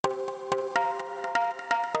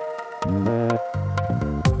Hello,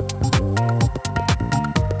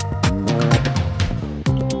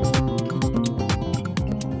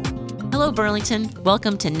 Burlington.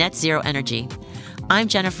 Welcome to Net Zero Energy. I'm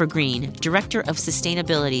Jennifer Green, Director of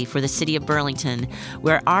Sustainability for the City of Burlington,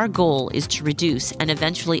 where our goal is to reduce and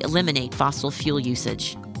eventually eliminate fossil fuel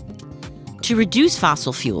usage. To reduce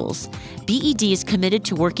fossil fuels, BED is committed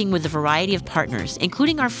to working with a variety of partners,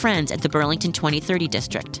 including our friends at the Burlington 2030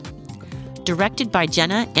 District. Directed by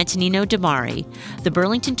Jenna Antonino DiMare, the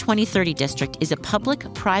Burlington 2030 District is a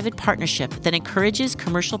public-private partnership that encourages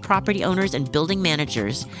commercial property owners and building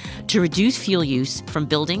managers to reduce fuel use from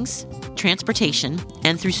buildings, transportation,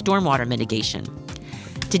 and through stormwater mitigation.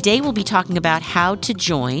 Today we'll be talking about how to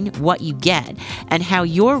join, what you get, and how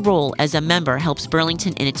your role as a member helps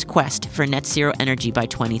Burlington in its quest for net zero energy by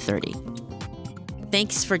 2030.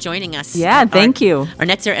 Thanks for joining us. Yeah, thank you. Our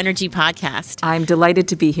Net Zero Energy podcast. I'm delighted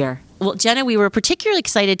to be here. Well, Jenna, we were particularly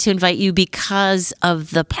excited to invite you because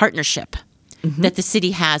of the partnership that the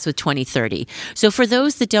city has with 2030. So for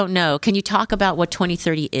those that don't know, can you talk about what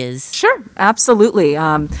 2030 is? Sure, absolutely.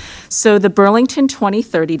 So the Burlington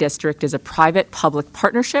 2030 District is a private-public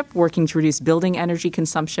partnership working to reduce building energy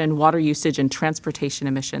consumption, water usage, and transportation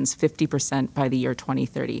emissions 50% by the year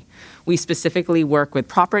 2030. We specifically work with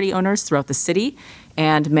property owners throughout the city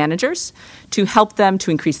and managers to help them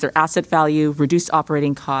to increase their asset value, reduce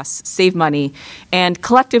operating costs, save money, and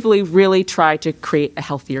collectively really try to create a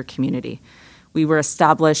healthier community. We were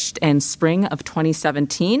established in spring of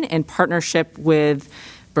 2017 in partnership with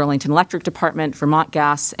Burlington Electric Department, Vermont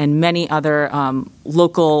Gas, and many other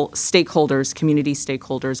local stakeholders, community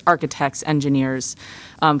stakeholders, architects, engineers,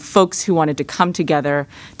 folks who wanted to come together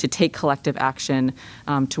to take collective action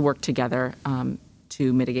to work together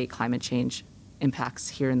to mitigate climate change impacts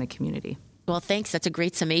here in the community. Well, thanks. That's a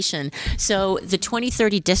great summation. So the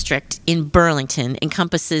 2030 district in Burlington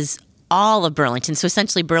encompasses all of Burlington. So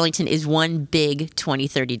essentially, Burlington is one big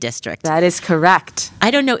 2030 district. That is correct.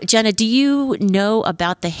 I don't know, Jenna, do you know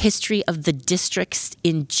about the history of the districts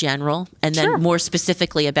in general? And then Sure. more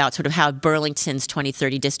specifically about sort of how Burlington's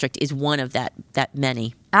 2030 district is one of that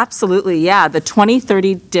many? Absolutely, yeah. The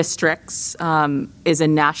 2030 districts is a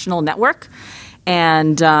national network.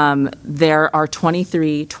 And there are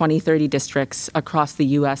 23 2030 districts across the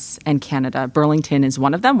U.S. and Canada. Burlington is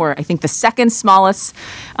one of them. We're, I think, the second smallest.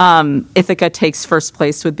 Ithaca takes first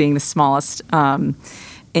place with being the smallest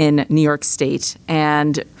in New York State.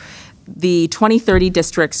 And the 2030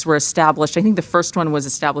 districts were established, I think the first one was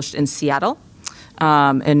established in Seattle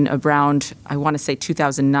in around, I want to say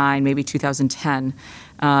 2009, maybe 2010.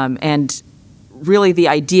 And really, the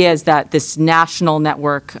idea is that this national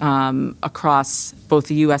network across both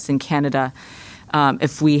the U.S. and Canada,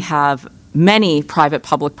 if we have many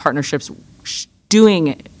private-public partnerships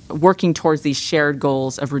working towards these shared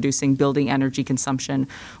goals of reducing building energy consumption,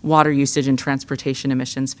 water usage, and transportation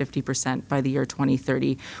emissions 50% by the year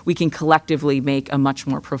 2030, we can collectively make a much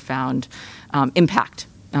more profound impact.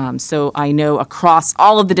 So I know across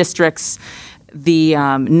all of the districts, the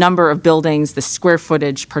number of buildings, the square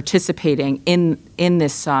footage participating in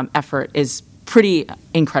this effort is pretty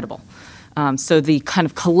incredible. So the kind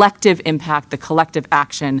of collective impact, the collective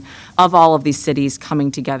action of all of these cities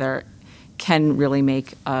coming together can really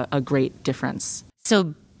make a great difference.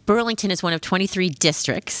 So Burlington is one of 23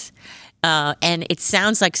 districts. And it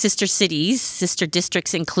sounds like sister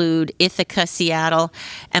districts include Ithaca, Seattle.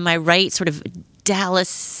 Am I right? Sort of Dallas,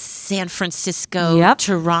 San Francisco, Yep.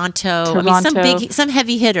 Toronto. I mean, some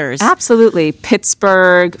heavy hitters. Absolutely.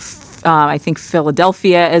 Pittsburgh, I think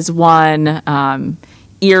Philadelphia is one,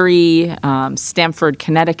 Erie, Stamford,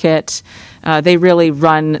 Connecticut. They really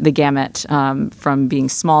run the gamut from being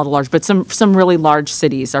small to large, but some really large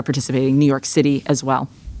cities are participating, New York City as well.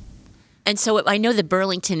 And so I know that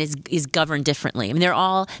Burlington is governed differently. I mean,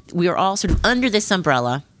 we are all sort of under this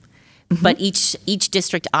umbrella. But each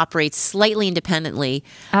district operates slightly independently.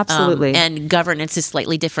 Absolutely. And governance is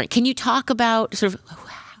slightly different. Can you talk about sort of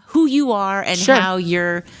who you are and Sure. how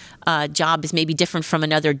your job is maybe different from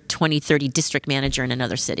another 2030 district manager in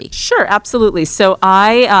another city? Sure, absolutely. So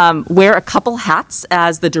I wear a couple hats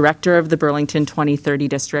as the director of the Burlington 2030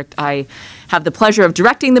 District. I have the pleasure of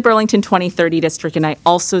directing the Burlington 2030 District, and I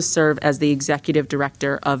also serve as the executive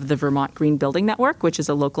director of the Vermont Green Building Network, which is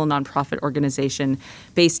a local nonprofit organization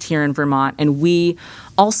based here in Vermont. And we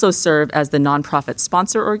also serve as the nonprofit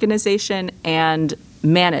sponsor organization and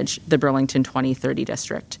manage the Burlington 2030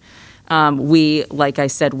 District. We, like I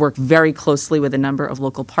said, work very closely with a number of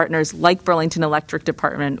local partners like Burlington Electric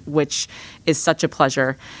Department, which is such a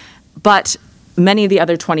pleasure. But many of the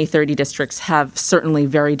other 2030 districts have certainly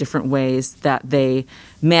very different ways that they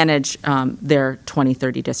manage their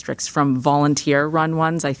 2030 districts, from volunteer-run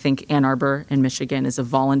ones. I think Ann Arbor in Michigan is a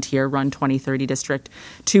volunteer-run 2030 district,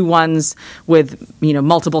 to ones with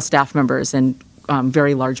multiple staff members and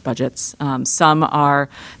very large budgets. Some are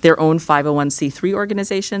their own 501c3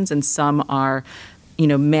 organizations, and some are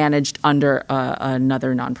managed under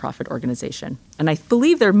another nonprofit organization. And I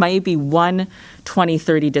believe there may be one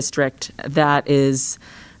 2030 district that is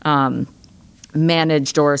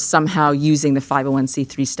managed or somehow using the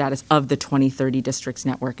 501c3 status of the 2030 districts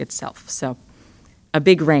network itself. So a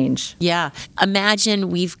big range. Yeah.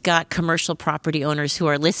 Imagine we've got commercial property owners who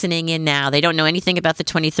are listening in now. They don't know anything about the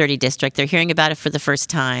 2030 district. They're hearing about it for the first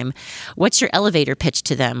time. What's your elevator pitch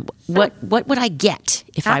to them? What would I get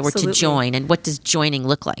if I were to join? And what does joining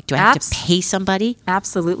look like? Do I have to pay somebody?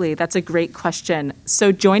 Absolutely. That's a great question.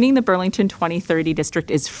 So joining the Burlington 2030 district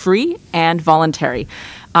is free and voluntary.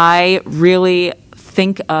 I really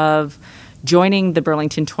think of joining the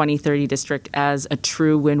Burlington 2030 district as a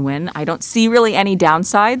true win-win. I don't see really any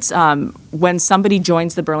downsides. When somebody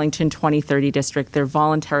joins the Burlington 2030 district, they're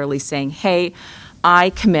voluntarily saying, hey, I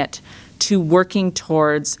commit to working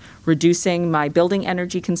towards reducing my building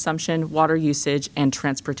energy consumption, water usage, and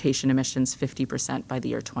transportation emissions 50% by the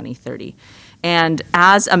year 2030. And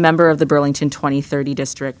as a member of the Burlington 2030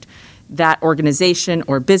 district, that organization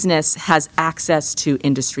or business has access to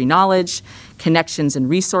industry knowledge, connections and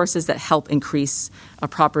resources that help increase a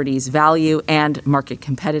property's value and market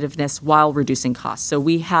competitiveness while reducing costs. So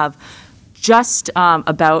we have just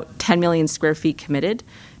about 10 million square feet committed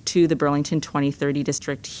to the Burlington 2030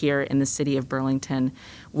 district here in the city of Burlington,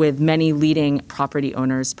 with many leading property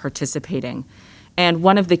owners participating. And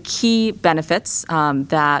one of the key benefits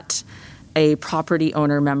that a property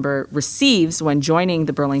owner member receives when joining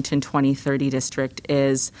the Burlington 2030 district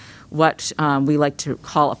is what we like to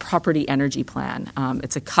call a property energy plan.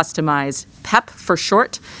 It's a customized PEP for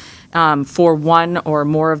short for one or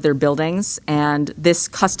more of their buildings. And this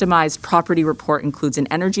customized property report includes an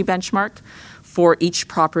energy benchmark for each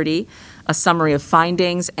property, a summary of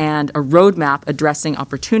findings, and a roadmap addressing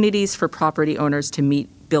opportunities for property owners to meet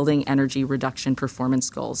building energy reduction performance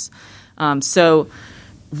goals. So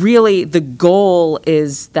really, the goal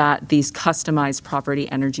is that these customized property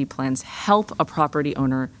energy plans help a property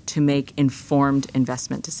owner to make informed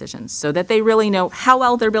investment decisions so that they really know how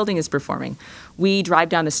well their building is performing. We drive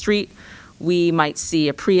down the street, we might see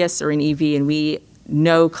a Prius or an EV, and we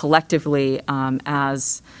know collectively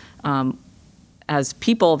as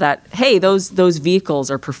people that, hey, those vehicles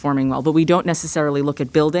are performing well, but we don't necessarily look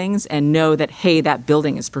at buildings and know that, hey, that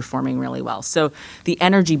building is performing really well. So the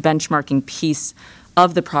energy benchmarking piece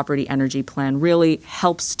of the property energy plan really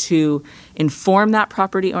helps to inform that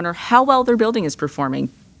property owner how well their building is performing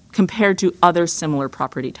compared to other similar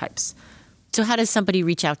property types. So how does somebody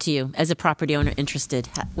reach out to you as a property owner interested?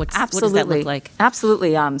 What does that look like?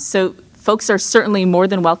 Absolutely. So folks are certainly more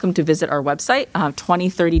than welcome to visit our website,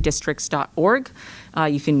 2030districts.org.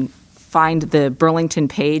 You can find the Burlington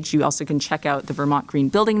page. You also can check out the Vermont Green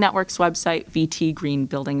Building Network's website,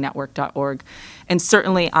 vtgreenbuildingnetwork.org. And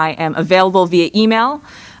certainly I am available via email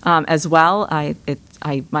as well.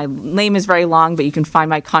 My name is very long, but you can find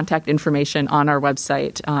my contact information on our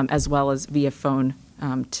website as well as via phone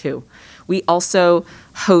too. We also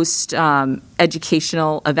host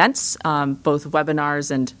educational events, both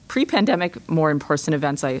webinars and pre-pandemic, more in-person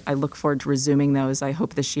events. I look forward to resuming those, I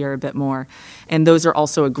hope this year a bit more. And those are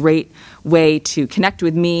also a great way to connect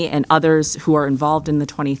with me and others who are involved in the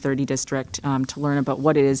 2030 district to learn about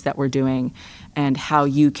what it is that we're doing and how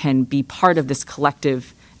you can be part of this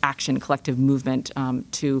collective action, collective movement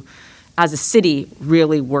to, as a city,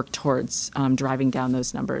 really work towards driving down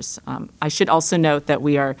those numbers. I should also note that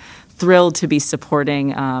we are thrilled to be supporting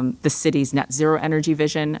the city's net zero energy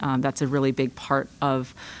vision. That's a really big part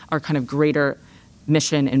of our kind of greater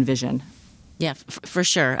mission and vision. Yeah, for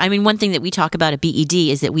sure. I mean, one thing that we talk about at BED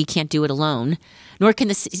is that we can't do it alone, nor can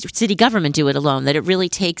the city government do it alone, that it really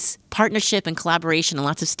takes partnership and collaboration and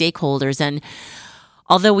lots of stakeholders. And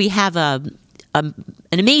although we have an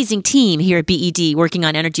amazing team here at BED working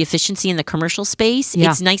on energy efficiency in the commercial space,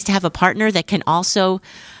 It's nice to have a partner that can also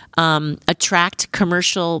attract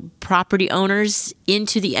commercial property owners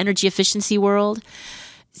into the energy efficiency world.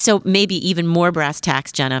 So maybe even more brass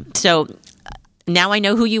tacks, Jenna. So now I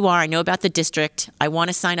know who you are. I know about the district. I want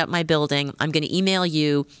to sign up my building. I'm going to email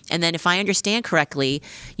you. And then if I understand correctly,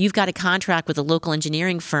 you've got a contract with a local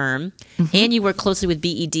engineering firm and you work closely with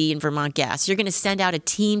BED and Vermont Gas. You're going to send out a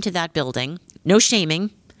team to that building. No shaming.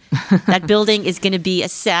 That building is going to be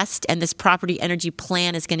assessed and this property energy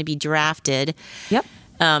plan is going to be drafted. Yep.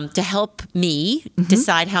 to help me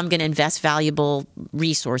decide how I'm going to invest valuable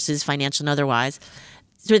resources, financial and otherwise.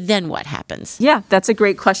 So then what happens? Yeah, that's a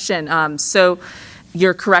great question. So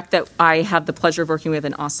you're correct that I have the pleasure of working with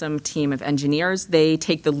an awesome team of engineers. They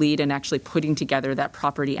take the lead in actually putting together that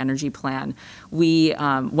property energy plan. We,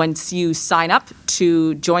 once you sign up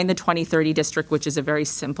to join the 2030 district, which is a very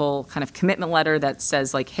simple kind of commitment letter that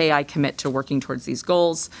says like, hey, I commit to working towards these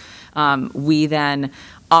goals, we then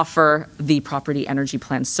offer the property energy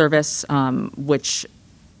plan service, which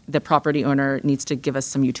the property owner needs to give us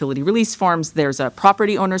some utility release forms. There's a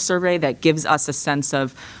property owner survey that gives us a sense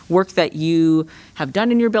of work that you have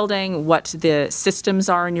done in your building, what the systems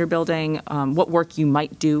are in your building, what work you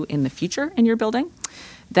might do in the future in your building.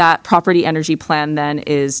 That property energy plan then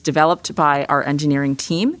is developed by our engineering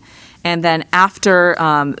team. And then after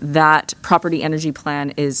that property energy plan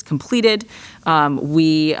is completed,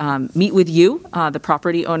 we meet with you, the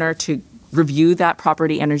property owner, to review that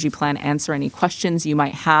property energy plan, answer any questions you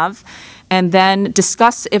might have, and then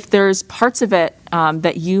discuss if there's parts of it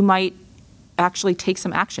that you might actually take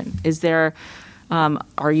some action.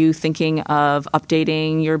 Are you thinking of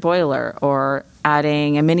updating your boiler or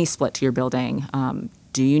adding a mini split to your building?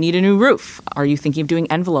 Do you need a new roof? Are you thinking of doing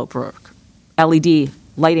envelope work, LED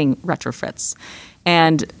lighting retrofits?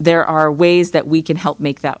 And there are ways that we can help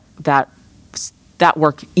make that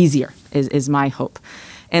work easier, is my hope.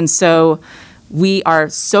 And so we are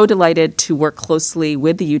so delighted to work closely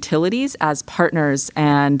with the utilities as partners,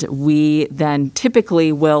 and we then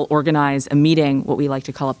typically will organize a meeting, what we like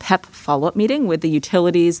to call a PEP follow-up meeting with the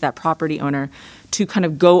utilities, that property owner, to kind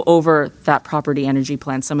of go over that property energy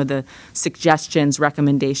plan, some of the suggestions,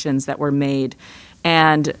 recommendations that were made,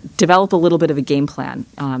 and develop a little bit of a game plan.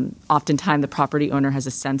 Oftentimes the property owner has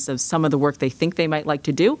a sense of some of the work they think they might like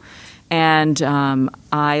to do, and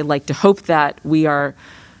I like to hope that we are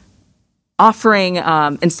offering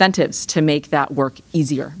incentives to make that work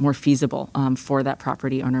easier, more feasible for that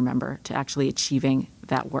property owner member to actually achieving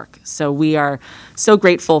that work. So we are so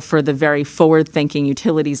grateful for the very forward-thinking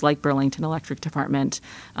utilities like Burlington Electric Department,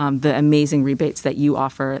 the amazing rebates that you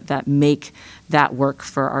offer that make that work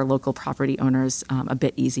for our local property owners a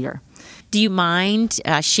bit easier. Do you mind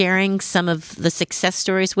sharing some of the success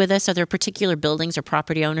stories with us? Are there particular buildings or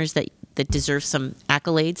property owners that deserve some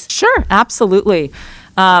accolades? Sure, absolutely.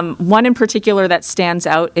 One in particular that stands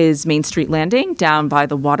out is Main Street Landing down by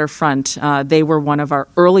the waterfront. They were one of our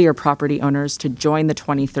earlier property owners to join the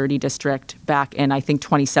 2030 district back in, I think,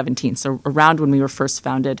 2017, so around when we were first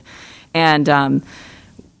founded. And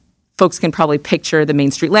folks can probably picture the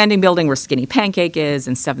Main Street Landing building where Skinny Pancake is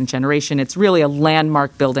and Seventh Generation. It's really a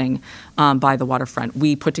landmark building by the waterfront.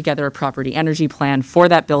 We put together a property energy plan for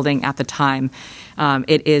that building at the time.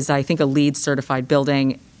 It is, I think, a LEED certified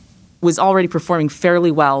building. Was already performing fairly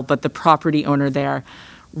well, but the property owner there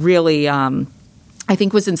really, I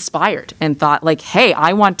think, was inspired and thought like, hey,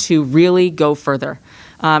 I want to really go further.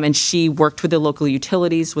 And she worked with the local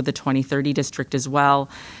utilities, with the 2030 district as well,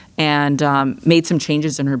 and made some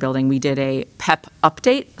changes in her building. We did a PEP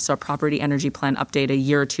update, so a property energy plan update, a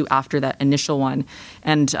year or two after that initial one.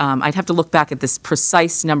 And I'd have to look back at this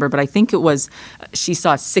precise number, but I think it was, she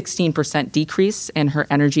saw a 16% decrease in her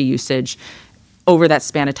energy usage over that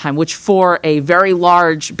span of time, which for a very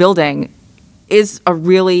large building is a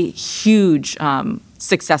really huge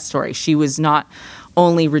success story. She was not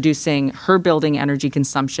only reducing her building energy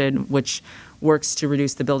consumption, which works to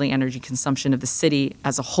reduce the building energy consumption of the city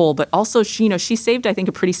as a whole, but also she saved, I think,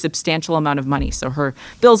 a pretty substantial amount of money. So her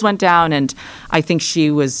bills went down, and I think she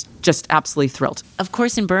was just absolutely thrilled. Of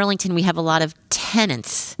course, in Burlington, we have a lot of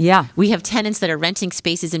tenants. Yeah. We have tenants that are renting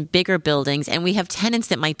spaces in bigger buildings, and we have tenants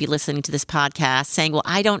that might be listening to this podcast saying, well,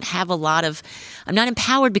 I'm not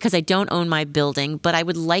empowered because I don't own my building, but I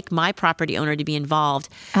would like my property owner to be involved.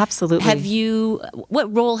 Absolutely.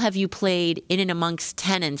 What role have you played in and amongst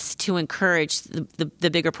tenants to encourage the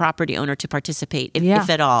bigger property owner to participate, if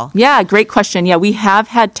at all? Yeah, great question. Yeah, we have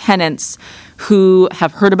had tenants who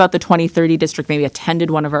have heard about the 2030 district, maybe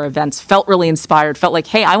attended one of our events, felt really inspired, felt like,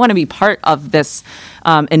 hey, I want to be part of this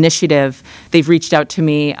initiative. They've reached out to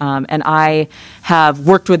me, and I have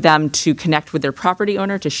worked with them to connect with their property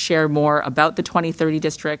owner to share more about the 2030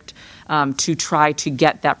 district, to try to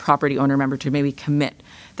get that property owner member to maybe commit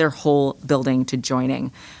their whole building to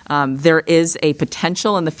joining. There is a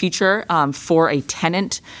potential in the future for a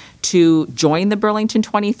tenant to join the Burlington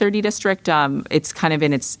 2030 district. It's kind of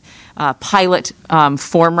in its pilot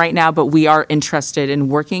form right now, but we are interested in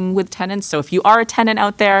working with tenants. So if you are a tenant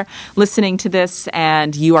out there listening to this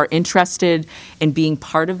and you are interested in being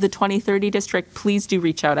part of the 2030 district, please do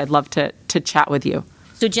reach out. I'd love to chat with you.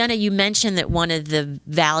 So, Jenna, you mentioned that one of the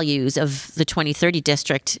values of the 2030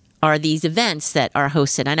 district are these events that are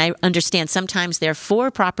hosted. And I understand sometimes they're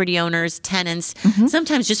for property owners, tenants,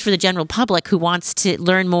 sometimes just for the general public who wants to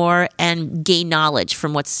learn more and gain knowledge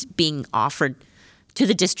from what's being offered to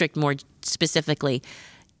the district more specifically.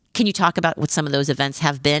 Can you talk about what some of those events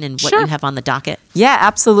have been and what you have on the docket? Yeah,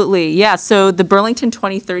 absolutely. Yeah, so the Burlington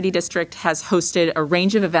 2030 district has hosted a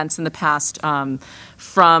range of events in the past,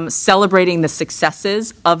 from celebrating the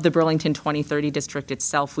successes of the Burlington 2030 district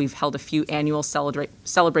itself. We've held a few annual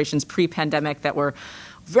celebrations pre-pandemic that were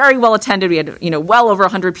very well attended. We had, well over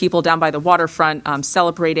 100 people down by the waterfront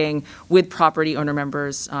celebrating with property owner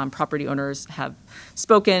members. Property owners have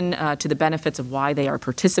spoken to the benefits of why they are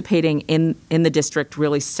participating in the district,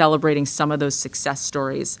 really celebrating some of those success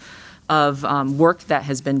stories of work that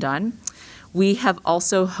has been done. We have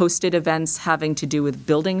also hosted events having to do with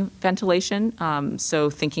building ventilation, so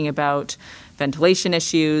thinking about ventilation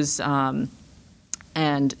issues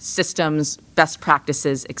and systems, best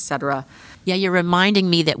practices, et cetera. Yeah, you're reminding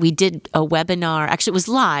me that we did a webinar, actually it was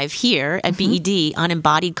live here at BED, on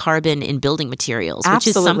embodied carbon in building materials, which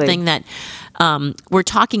is something that we're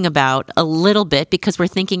talking about a little bit because we're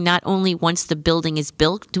thinking not only once the building is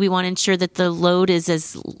built, do we want to ensure that the load is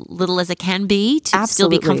as little as it can be to still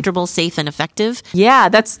be comfortable, safe, and effective? Yeah,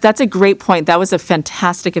 that's a great point. That was a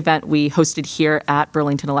fantastic event we hosted here at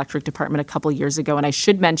Burlington Electric Department a couple years ago. And I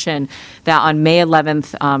should mention that on May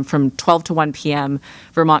 11th from 12 to 1 p.m.,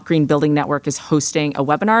 Vermont Green Building Network is hosting a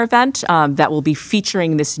webinar event that will be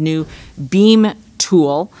featuring this new BEAM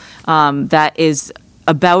tool that is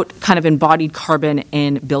about kind of embodied carbon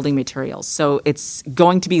in building materials. So it's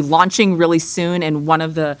going to be launching really soon, and one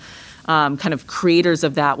of the kind of creators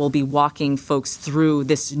of that will be walking folks through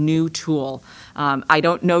this new tool. I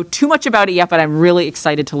don't know too much about it yet, but I'm really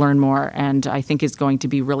excited to learn more, and I think it's going to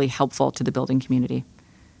be really helpful to the building community.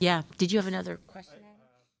 Yeah. Did you have another question?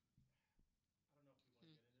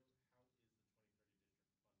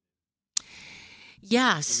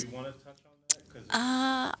 Yes. Do we want to touch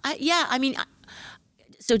on that?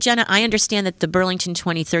 So Jenna, I understand that the Burlington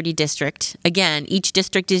 2030 district, again, each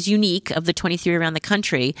district is unique of the 23 around the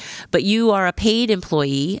country, but you are a paid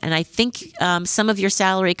employee, and I think some of your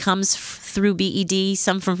salary comes through BED,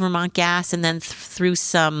 some from Vermont Gas, and then through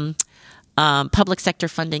some public sector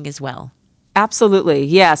funding as well. Absolutely.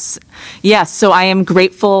 Yes. So I am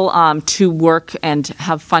grateful to work and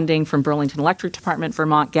have funding from Burlington Electric Department,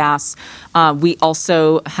 Vermont Gas. We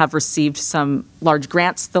also have received some large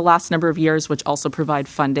grants the last number of years, which also provide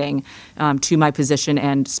funding to my position,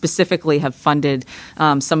 and specifically have funded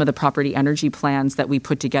some of the property energy plans that we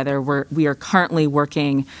put together. We are currently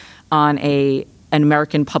working on an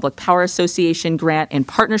American Public Power Association grant in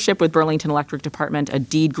partnership with Burlington Electric Department, a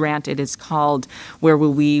DEED grant it is called, where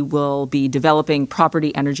we will be developing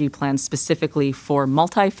property energy plans specifically for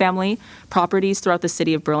multifamily properties throughout the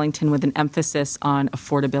city of Burlington with an emphasis on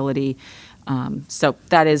affordability. So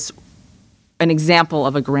that is an example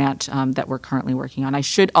of a grant that we're currently working on. I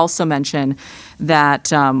should also mention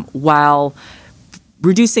that while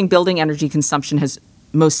reducing building energy consumption has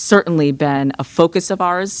most certainly been a focus of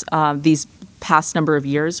ours these past number of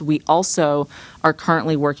years, we also are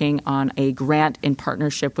currently working on a grant in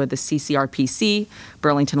partnership with the CCRPC,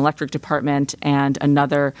 Burlington Electric Department, and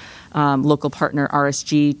another local partner,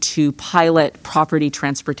 RSG, to pilot property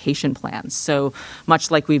transportation plans. So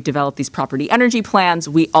much like we've developed these property energy plans,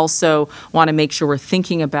 we also want to make sure we're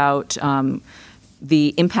thinking about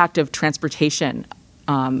the impact of transportation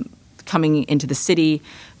coming into the city,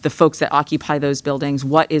 the folks that occupy those buildings,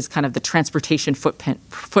 what is kind of the transportation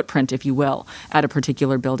footprint, if you will, at a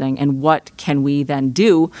particular building, and what can we then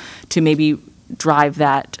do to maybe drive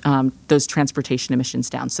that those transportation emissions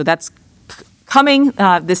down. So that's coming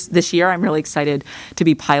this year. I'm really excited to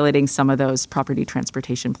be piloting some of those property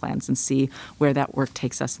transportation plans and see where that work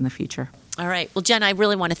takes us in the future. All right. Well, Jen, I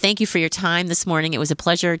really want to thank you for your time this morning. It was a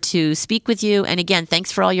pleasure to speak with you. And again,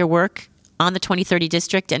 thanks for all your work on the 2030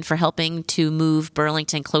 district and for helping to move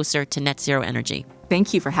Burlington closer to net zero energy.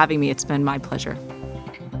 Thank you for having me. It's been my pleasure.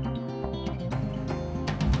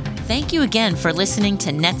 Thank you again for listening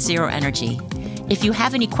to Net Zero Energy. If you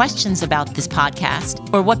have any questions about this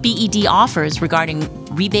podcast or what BED offers regarding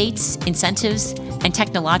rebates, incentives, and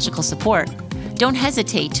technological support, don't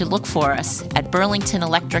hesitate to look for us at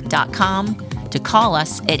burlingtonelectric.com, to call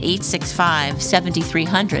us at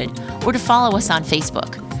 865-7300, or to follow us on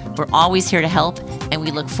Facebook. We're always here to help, and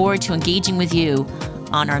we look forward to engaging with you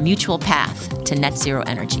on our mutual path to net zero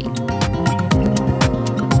energy.